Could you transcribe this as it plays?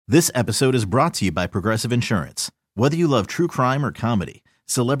This episode is brought to you by Progressive Insurance. Whether you love true crime or comedy,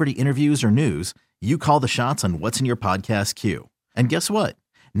 celebrity interviews or news, you call the shots on what's in your podcast queue. And guess what?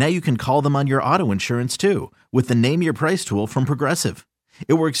 Now you can call them on your auto insurance too with the Name Your Price tool from Progressive.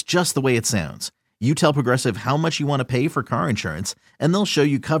 It works just the way it sounds. You tell Progressive how much you want to pay for car insurance, and they'll show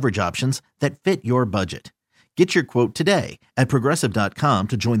you coverage options that fit your budget. Get your quote today at Progressive.com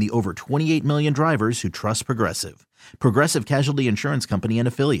to join the over 28 million drivers who trust Progressive. Progressive Casualty Insurance Company and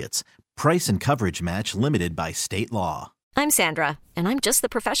Affiliates. Price and coverage match limited by state law. I'm Sandra, and I'm just the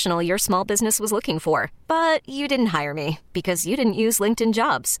professional your small business was looking for. But you didn't hire me because you didn't use LinkedIn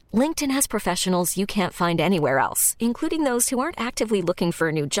Jobs. LinkedIn has professionals you can't find anywhere else, including those who aren't actively looking for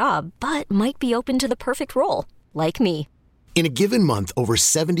a new job, but might be open to the perfect role, like me. In a given month, over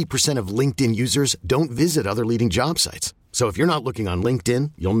 70% of LinkedIn users don't visit other leading job sites. So if you're not looking on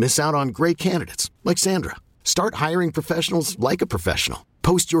LinkedIn, you'll miss out on great candidates like Sandra. Start hiring professionals like a professional.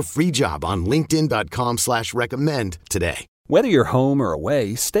 Post your free job on linkedin.com/recommend today. Whether you're home or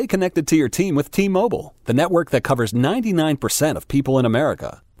away, stay connected to your team with T-Mobile, the network that covers 99% of people in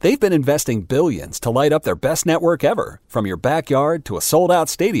America. They've been investing billions to light up their best network ever. From your backyard to a sold-out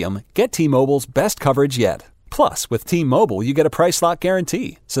stadium, get T-Mobile's best coverage yet. Plus, with T-Mobile, you get a Price Lock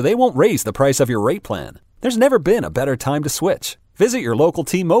guarantee, so they won't raise the price of your rate plan. There's never been a better time to switch. Visit your local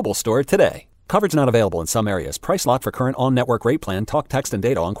T-Mobile store today. Coverage not available in some areas. Price lock for current on-network rate plan. Talk, text, and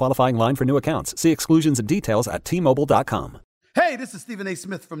data on qualifying line for new accounts. See exclusions and details at T-Mobile.com. Hey, this is Stephen A.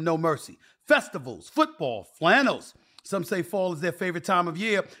 Smith from No Mercy. Festivals, football, flannels. Some say fall is their favorite time of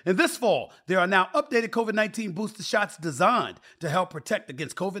year. And this fall, there are now updated COVID-19 booster shots designed to help protect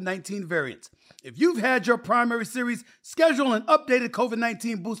against COVID-19 variants. If you've had your primary series, schedule an updated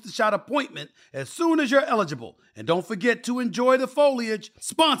COVID-19 booster shot appointment as soon as you're eligible. And don't forget to enjoy the foliage,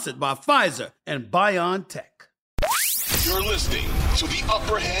 sponsored by Pfizer and BioNTech. You're listening to the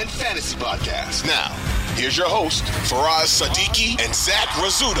Upper Hand Fantasy Podcast. Now, here's your host, Faraz Siddiqui and Zach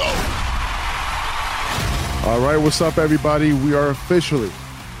Rizzuto. All right, what's up, everybody? We are officially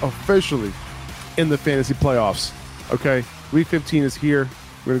in the fantasy playoffs. Okay, Week 15 is here.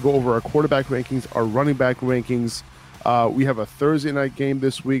 We're going to go over our quarterback rankings, our running back rankings. We have a Thursday night game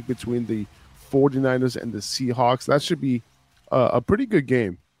this week between the 49ers and the Seahawks. That should be a pretty good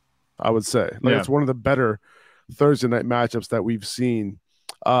game, I would say. It's one of the better Thursday night matchups that we've seen.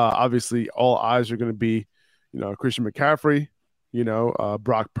 Obviously, all eyes are going to be, Christian McCaffrey,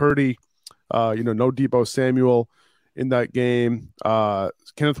 Brock Purdy, no Deebo Samuel in that game.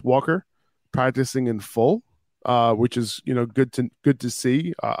 Kenneth Walker practicing in full, which is, good to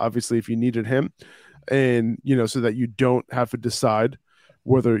see, obviously, if you needed him. And, so that you don't have to decide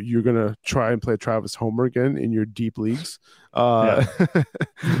whether you're going to try and play Travis Homer again in your deep leagues. So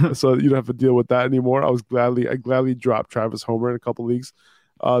you don't have to deal with that anymore. I gladly dropped Travis Homer in a couple leagues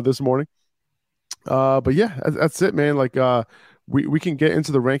this morning. But yeah, that's it, man. We can get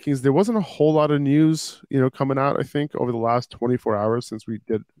into the rankings. There wasn't a whole lot of news, coming out, I think, over the last 24 hours since we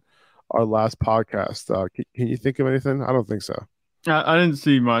did our last podcast. Can you think of anything? I don't think so. I didn't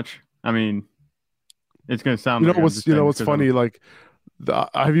see much. I mean, it's going to sound what's funny?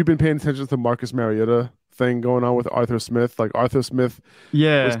 Have you been paying attention to the Marcus Mariota thing going on with Arthur Smith? Arthur Smith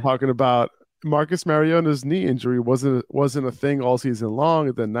was talking about Marcus Mariota's knee injury wasn't a thing all season long,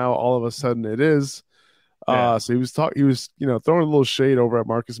 and then now all of a sudden it is. So he was throwing a little shade over at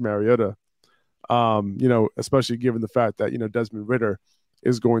Marcus Mariota, especially given the fact that, Desmond Ridder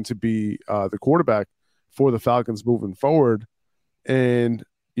is going to be the quarterback for the Falcons moving forward. And,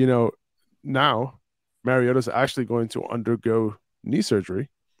 now Mariota's actually going to undergo knee surgery.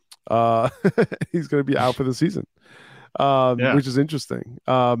 He's going to be out for the season, which is interesting.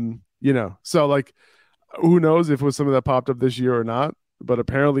 So who knows if it was something that popped up this year or not, but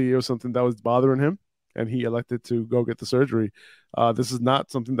apparently it was something that was bothering him, and he elected to go get the surgery. This is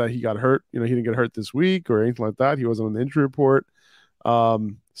not something that he got hurt. He didn't get hurt this week or anything like that. He wasn't on the injury report.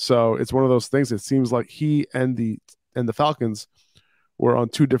 So it's one of those things. It seems like he and the Falcons were on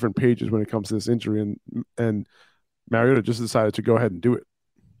two different pages when it comes to this injury, and Mariota just decided to go ahead and do it.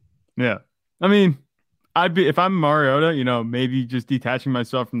 Yeah. I mean, if I'm Mariota, maybe just detaching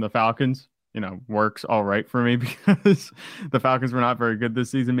myself from the Falcons, works all right for me because the Falcons were not very good this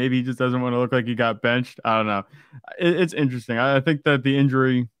season. Maybe he just doesn't want to look like he got benched. I don't know. It's interesting. I think that the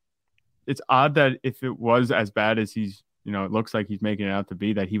injury, it's odd that if it was as bad as he's, it looks like he's making it out to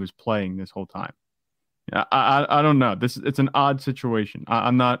be, that he was playing this whole time. I don't know. It's an odd situation.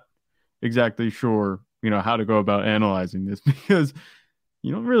 I'm not exactly sure, how to go about analyzing this because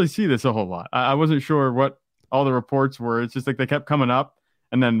you don't really see this a whole lot. I wasn't sure what all the reports were. It's just they kept coming up,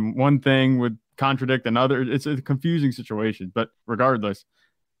 and then one thing would contradict another. It's a confusing situation. But regardless,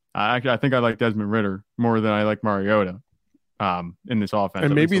 I think I like Desmond Ridder more than I like Mariota in this offense.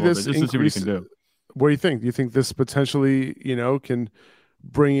 And maybe this just to see what he can do. What do you think? Do you think this potentially, can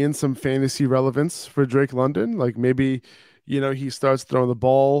bring in some fantasy relevance for Drake London? Like maybe, he starts throwing the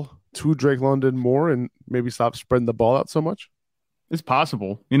ball to Drake London more and maybe stop spreading the ball out so much? It's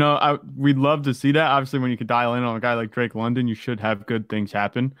possible. We'd love to see that. Obviously, when you could dial in on a guy like Drake London, you should have good things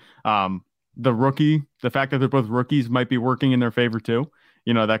happen. The fact that they're both rookies might be working in their favor too.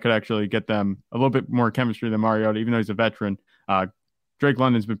 That could actually get them a little bit more chemistry than Mariota, even though he's a veteran. Drake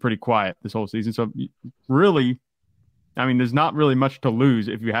London's been pretty quiet this whole season. So really, there's not really much to lose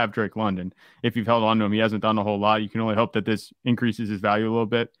if you have Drake London. If you've held on to him, he hasn't done a whole lot. You can only hope that this increases his value a little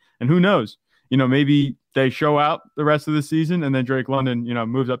bit. And who knows? Maybe they show out the rest of the season and then Drake London,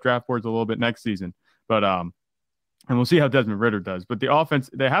 moves up draft boards a little bit next season. But and we'll see how Desmond Ridder does. But the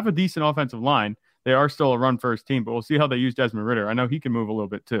offense, they have a decent offensive line. They are still a run-first team, but we'll see how they use Desmond Ridder. I know he can move a little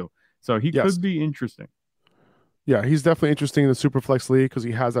bit too. So he could be interesting. Yeah, he's definitely interesting in the Superflex League because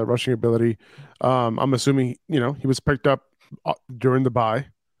he has that rushing ability. I'm assuming, he was picked up during the bye,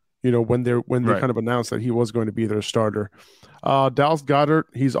 when they kind of announced that he was going to be their starter. Dallas Goedert,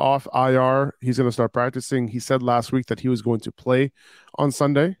 he's off IR. He's going to start practicing. He said last week that he was going to play on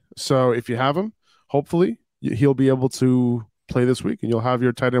Sunday. So if you have him, hopefully he'll be able to play this week and you'll have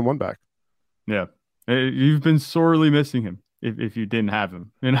your tight end one back. Yeah. You've been sorely missing him if you didn't have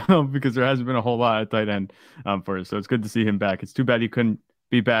him, because there hasn't been a whole lot at tight end for us. So it's good to see him back. It's too bad he couldn't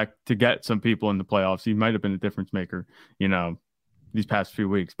be back to get some people in the playoffs. He might have been a difference maker, these past few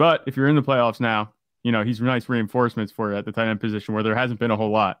weeks. But if you're in the playoffs now, he's nice reinforcements for you at the tight end position where there hasn't been a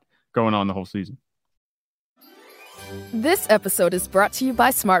whole lot going on the whole season. This episode is brought to you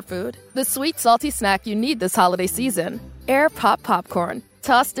by Smart Food, the sweet, salty snack you need this holiday season. Air Pop Popcorn,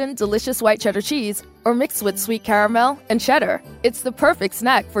 tossed in delicious white cheddar cheese, or mixed with sweet caramel and cheddar. It's the perfect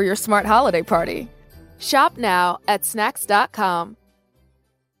snack for your smart holiday party. Shop now at snacks.com.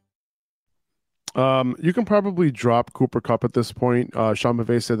 You can probably drop Cooper Kupp at this point. Sean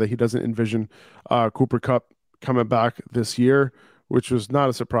McVay said that he doesn't envision Cooper Kupp coming back this year, which was not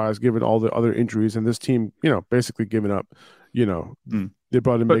a surprise given all the other injuries and this team, basically giving up. They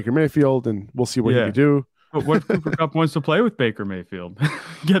brought in Baker Mayfield, and we'll see what he can do. But what if Cooper Kupp wants to play with Baker Mayfield?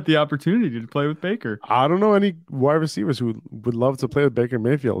 Get the opportunity to play with Baker. I don't know any wide receivers who would love to play with Baker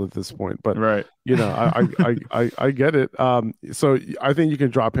Mayfield at this point, but right. I get it. So I think you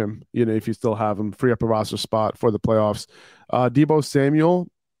can drop him, if you still have him, free up a roster spot for the playoffs. Deebo Samuel,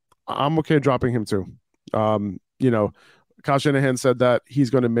 I'm okay dropping him too. Kyle Shanahan said that he's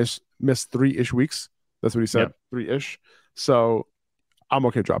going to miss 3-ish weeks. That's what he said, 3-ish. So I'm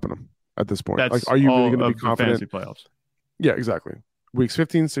okay dropping him at this point. That's are you really going to be confident? Fantasy playoffs. Yeah, exactly. Weeks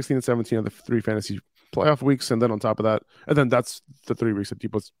 15, 16, and 17 are the 3 fantasy playoff weeks, and then on top of that, and then that's the 3 weeks that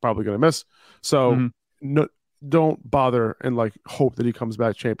Deebo's probably going to miss. So don't bother and hope that he comes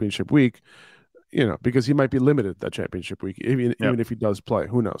back championship week, because he might be limited that championship week, even if he does play.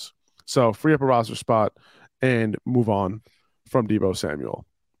 Who knows? So free up a roster spot and move on from Deebo Samuel.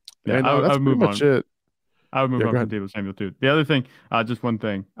 Yeah, and that's pretty much it. I would move on from Deebo Samuel too. The other thing, just one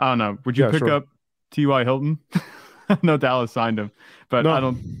thing. I don't know. Would you pick up T.Y. Hilton? No, Dallas signed him, but I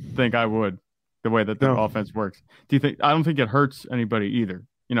don't think I would. The way that the offense works. Do you think? I don't think it hurts anybody either.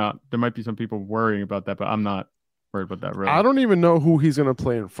 There might be some people worrying about that, but I'm not worried about that. Really, I don't even know who he's going to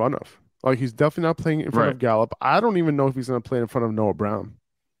play in front of. He's definitely not playing in front of Gallup. I don't even know if he's going to play in front of Noah Brown.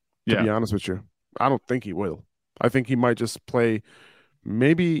 To be honest with you, I don't think he will. I think he might just play.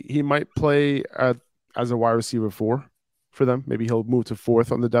 Maybe he might play as a wide receiver 4 for them. Maybe he'll move to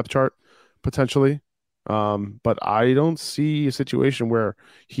 4th on the depth chart potentially. But I don't see a situation where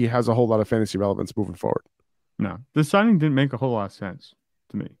he has a whole lot of fantasy relevance moving forward. No, the signing didn't make a whole lot of sense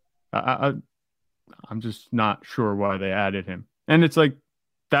to me. I'm just not sure why they added him. And it's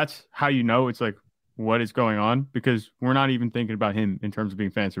that's how it's what is going on, because we're not even thinking about him in terms of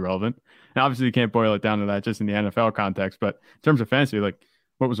being fantasy relevant. And obviously you can't boil it down to that just in the NFL context, but in terms of fantasy,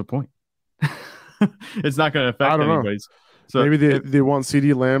 what was the point? It's not going to affect anybody. So maybe they want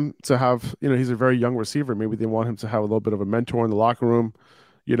CeeDee Lamb to have, he's a very young receiver. Maybe they want him to have a little bit of a mentor in the locker room.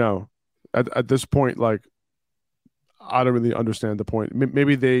 At this point, I don't really understand the point.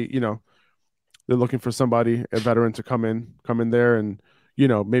 Maybe they, they're looking for somebody, a veteran, to come in there and,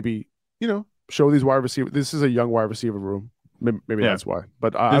 maybe, show these wide receivers. This is a young wide receiver room. Maybe that's why.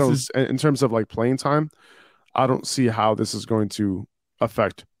 But I don't, in terms of playing time, I don't see how this is going to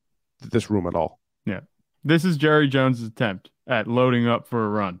affect this room at all. Yeah. This is Jerry Jones' attempt at loading up for a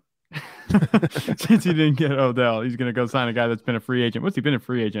run. Since he didn't get Odell, he's going to go sign a guy that's been a free agent. What's he been a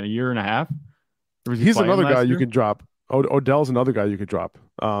free agent? A year and a half? He's another guy you can drop. Odell's another guy you could drop.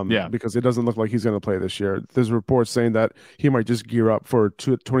 Because it doesn't look like he's going to play this year. There's reports saying that he might just gear up for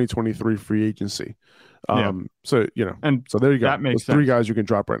 2023 free agency. So there you go. That makes sense. 3 guys you can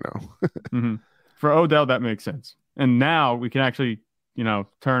drop right now. For Odell, that makes sense. And now we can actually,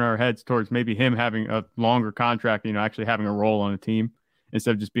 turn our heads towards maybe him having a longer contract, actually having a role on a team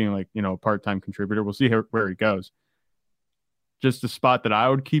instead of just being like, a part-time contributor. We'll see where he goes. Just a spot that I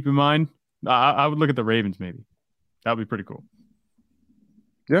would keep in mind. I would look at the Ravens maybe. That would be pretty cool.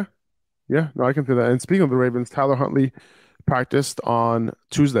 Yeah. No, I can see that. And speaking of the Ravens, Tyler Huntley practiced on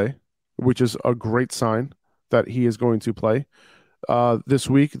Tuesday, which is a great sign that he is going to play this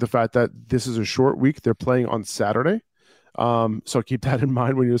week. The fact that this is a short week, they're playing on Saturday. So keep that in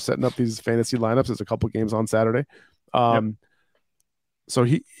mind when you're setting up these fantasy lineups. There's a couple games on Saturday. So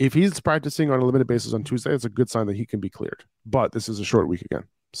if he's practicing on a limited basis on Tuesday, it's a good sign that he can be cleared. But this is a short week again.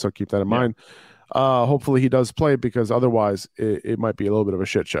 So keep that in mind. Hopefully he does play, because otherwise it might be a little bit of a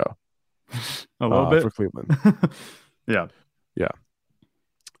shit show. A little bit for Cleveland. Yeah.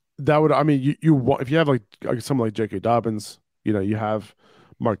 That would, you want, if you have like someone like J.K. Dobbins, you have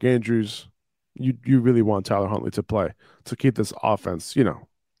Mark Andrews, you really want Tyler Huntley to play to keep this offense,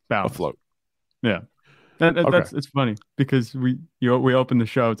 afloat. Yeah. It's funny because we open the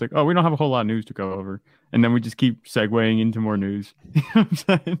show. It's like, we don't have a whole lot of news to go over, and then we just keep segueing into more news. You know what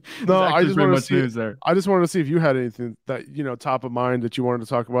I'm saying? No, I just wanted to see if you had anything that top of mind that you wanted to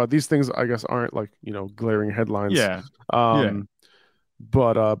talk about. These things, I guess, aren't like glaring headlines. Yeah.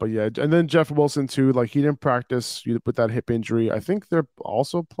 But yeah, and then Jeff Wilson too. Like, he didn't practice with that hip injury. I think they're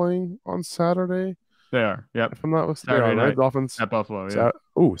also playing on Saturday. They are. Yep. If I'm not mistaken, Saturday night, right? Dolphins at Buffalo. Yeah.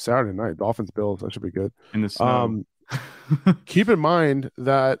 Saturday night. Dolphins Bills. That should be good. In the snow. Keep in mind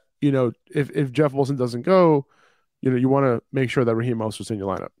that if Jeff Wilson doesn't go, you want to make sure that Raheem Mostert's in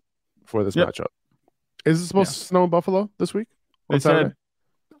your lineup for this matchup. Is it supposed to snow in Buffalo this week? They said.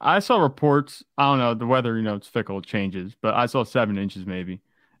 I saw reports. I don't know. The weather, it's fickle. It changes. But I saw 7 inches maybe,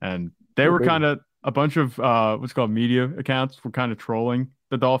 and they were kind of a bunch of what's called media accounts were kind of trolling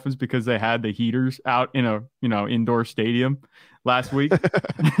the Dolphins because they had the heaters out in a indoor stadium last week.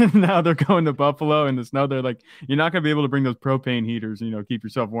 Now they're going to Buffalo in the snow. They're like, you're not going to be able to bring those propane heaters, keep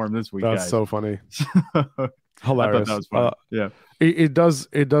yourself warm this week. That's guys. So funny. Hilarious. I thought that was funny. Yeah. It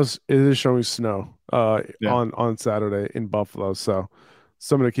is showing snow on Saturday in Buffalo. So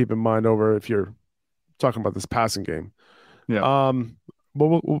something to keep in mind over if you're talking about this passing game. Yeah. But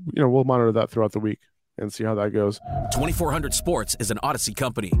we'll monitor that throughout the week and see how that goes. 2400 Sports is an Odyssey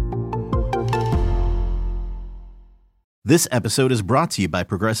company. This episode is brought to you by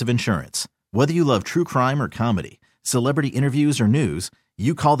Progressive Insurance. Whether you love true crime or comedy, celebrity interviews or news,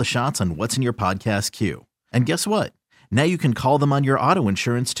 you call the shots on what's in your podcast queue. And guess what? Now you can call them on your auto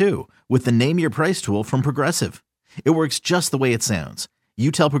insurance too with the Name Your Price tool from Progressive. It works just the way it sounds. You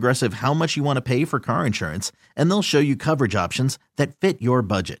tell Progressive how much you want to pay for car insurance, and they'll show you coverage options that fit your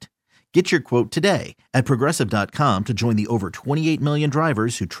budget. Get your quote today at Progressive.com to join the over 28 million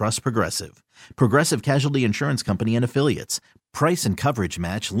drivers who trust Progressive. Progressive Casualty Insurance Company and Affiliates. Price and coverage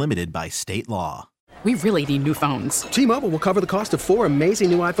match limited by state law. We really need new phones. T-Mobile will cover the cost of 4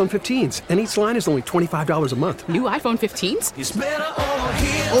 amazing new iPhone 15s, and each line is only $25 a month. New iPhone 15s? It's better over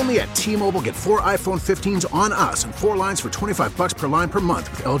here. Only at T-Mobile, get 4 iPhone 15s on us and 4 lines for $25 per line per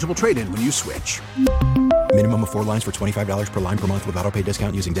month with eligible trade-in when you switch. Minimum of 4 lines for $25 per line per month with autopay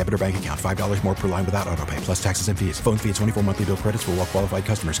discount using debit or bank account. $5 more per line without autopay, plus taxes and fees. Phone fee at 24 monthly bill credits for well-qualified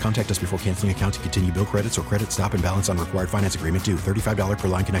customers. Contact us before canceling account to continue bill credits or credit stop and balance on required finance agreement due. $35 per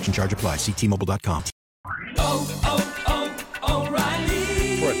line connection charge applies. See T-Mobile.com.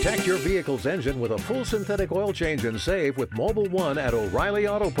 O'Reilly. Protect your vehicle's engine with a full synthetic oil change and save with Mobil 1 at O'Reilly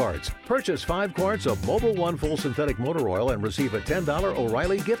Auto Parts. Purchase 5 quarts of Mobil 1 full synthetic motor oil and receive a $10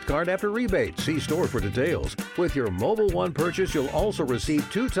 O'Reilly gift card after rebate. See store for details. With your Mobil 1 purchase, you'll also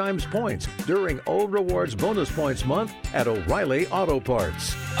receive 2 times points during O Rewards Bonus Points Month at O'Reilly Auto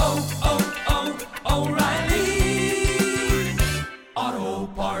Parts. O'Reilly.